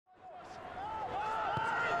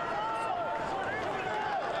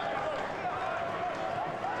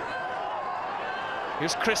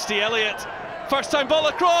Here's Christie Elliott. First time ball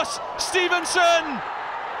across, Stevenson!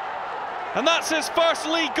 And that's his first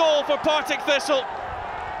league goal for Partick Thistle.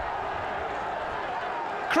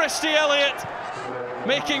 Christie Elliott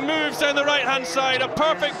making moves down the right-hand side, a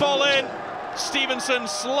perfect ball in. Stevenson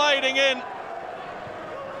sliding in.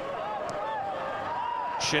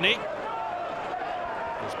 Shinnie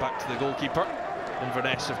goes back to the goalkeeper.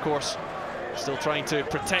 Inverness, of course, still trying to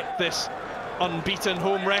protect this unbeaten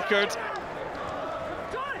home record.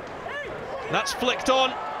 That's flicked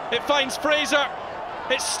on, it finds Fraser.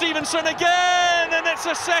 It's Stevenson again, and it's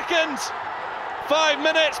a second. 5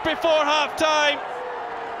 minutes before half-time.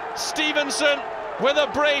 Stevenson with a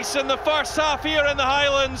brace in the first half here in the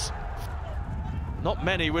Highlands. Not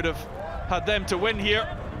many would have had them to win here.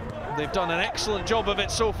 They've done an excellent job of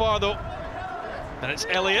it so far, though. And it's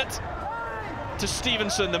Elliott to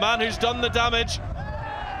Stevenson, the man who's done the damage.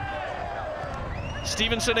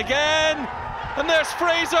 Stevenson again, and there's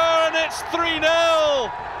Fraser, and it's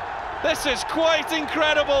 3-0. This is quite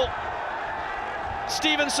incredible.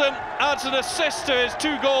 Stevenson adds an assist to his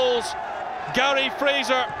 2 goals. Gary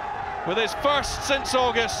Fraser with his first since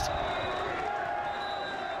August.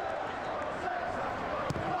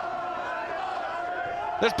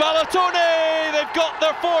 There's Balatoni, they've got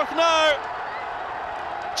their 4th now.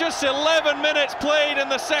 Just 11 minutes played in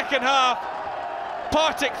the second half.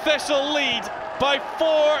 Partick Thistle lead by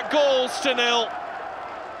 4-0.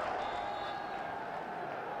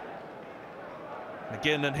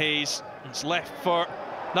 McGinn and Hayes, it's left for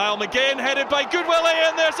Niall McGinn, headed by Goodwillie,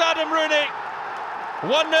 and there's Adam Rooney.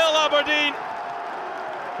 1-0 Aberdeen.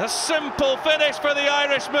 A simple finish for the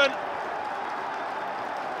Irishman.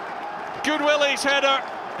 Goodwillie's header,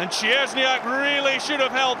 and Chierzniak really should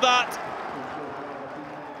have held that.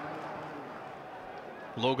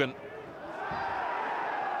 Logan.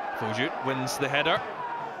 Fojut wins the header.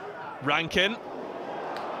 Rankin.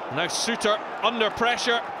 Now Suter under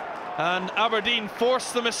pressure, and Aberdeen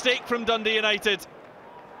force the mistake from Dundee United.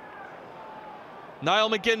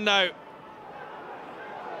 Niall McGinn now.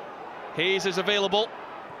 Hayes is available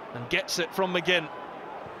and gets it from McGinn.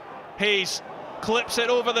 Hayes clips it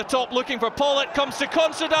over the top, looking for Pollitt, comes to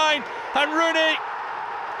Considine, and Rooney.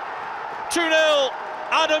 2-0,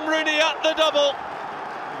 Adam Rooney at the double.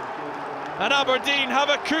 And Aberdeen have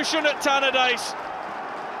a cushion at Tannadice.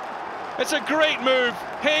 It's a great move,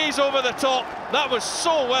 Hayes over the top, that was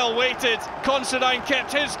so well weighted. Considine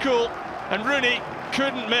kept his cool, and Rooney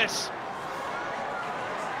couldn't miss.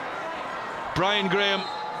 Brian Graham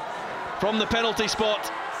from the penalty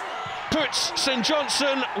spot puts St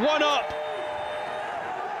Johnstone 1 up.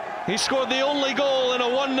 He scored the only goal in a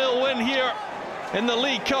 1-0 win here in the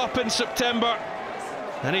League Cup in September,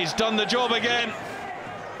 and he's done the job again.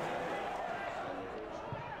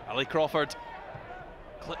 Ali Crawford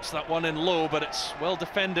clips that one in low, but it's well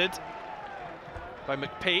defended by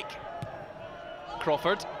McPake.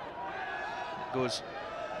 Crawford goes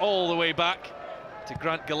all the way back to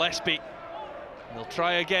Grant Gillespie. They'll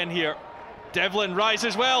try again here. Devlin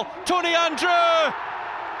rises well. Tony Andreu!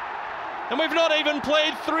 And we've not even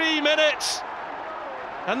played 3 minutes.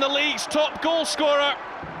 And the league's top goal scorer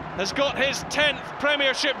has got his 10th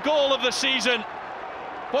Premiership goal of the season.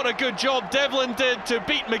 What a good job Devlin did to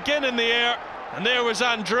beat McGinn in the air. And there was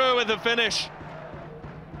Andreu with the finish.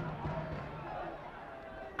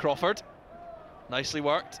 Crawford, nicely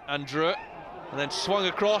worked. Andreu, and then swung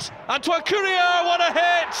across. Antoine-Curier, what a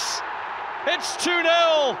hit! It's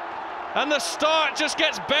 2-0, and the start just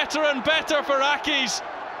gets better and better for Accies.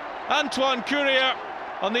 Antoine-Curier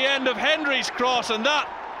on the end of Henry's cross, and that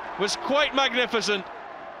was quite magnificent.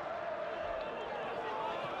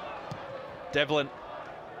 Devlin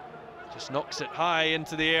just knocks it high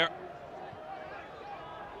into the air.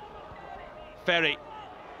 Ferry.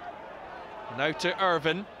 Now to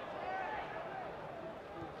Irvin.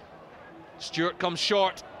 Stewart comes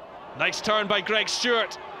short. Nice turn by Greg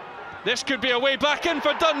Stewart. This could be a way back in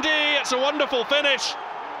for Dundee. It's a wonderful finish.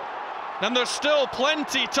 And there's still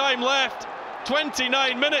plenty time left.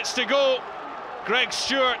 29 minutes to go. Greg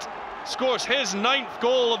Stewart scores his 9th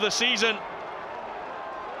goal of the season.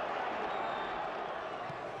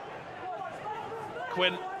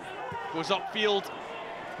 Quinn goes upfield.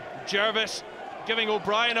 Jervis giving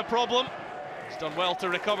O'Brien a problem. He's done well to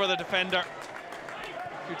recover the defender.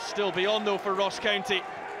 Could still be on though for Ross County.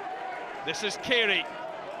 This is Carey.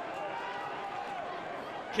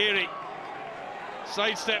 Carey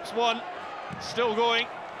sidesteps one, still going.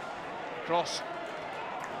 Cross,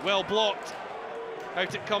 well blocked.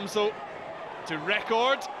 Out it comes though to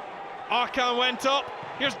Record. Arkan went up.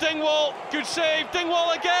 Here's Dingwall, good save.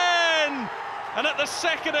 Dingwall again! And at the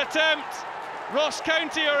second attempt, Ross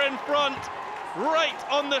County are in front. right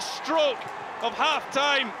on the stroke of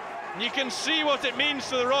half-time. You can see what it means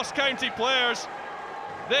to the Ross County players.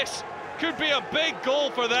 This could be a big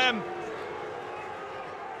goal for them.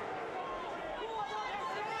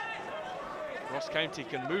 Ross County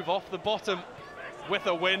can move off the bottom with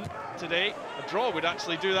a win today. A draw would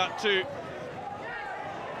actually do that too.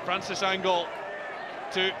 Francis Angle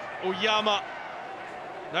to Ojamaa.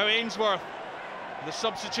 Now Ainsworth, the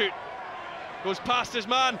substitute, goes past his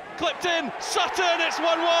man, clipped in, Sutton, it's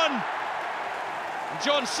 1-1.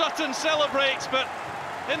 John Sutton celebrates, but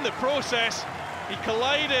in the process, he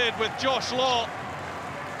collided with Josh Law.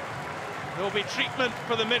 There will be treatment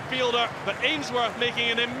for the midfielder, but Ainsworth making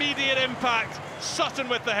an immediate impact. Sutton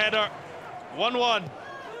with the header, 1-1.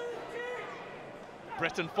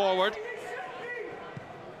 Britain forward.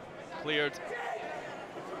 Cleared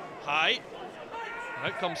high.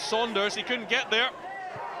 Out comes Saunders, he couldn't get there.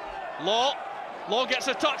 Law gets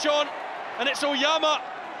a touch on, and it's Ojamaa.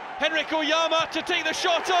 Henrik Ojamaa to take the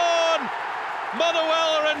shot on. Motherwell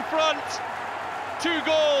are in front. 2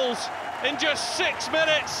 goals in just 6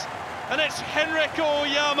 minutes, and it's Henrik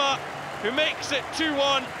Ojamaa who makes it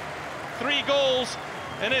 2-1. 3 goals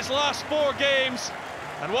in his last 4 games,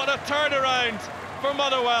 and what a turnaround for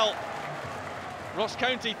Motherwell. Ross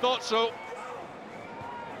County thought so.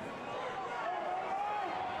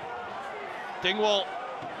 Dingwall,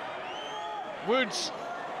 Woods,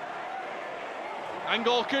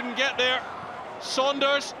 Angle couldn't get there.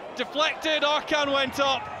 Saunders deflected, Arkan went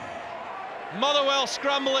up. Motherwell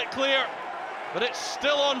scramble it clear, but it's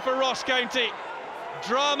still on for Ross County.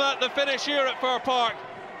 Drama at the finish here at Fir Park.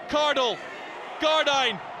 Cardle,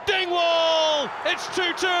 Gardyne, Dingwall! It's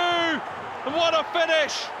 2-2, and what a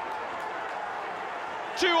finish!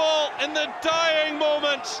 2-2 in the dying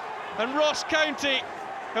moments, and Ross County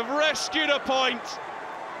have rescued a point.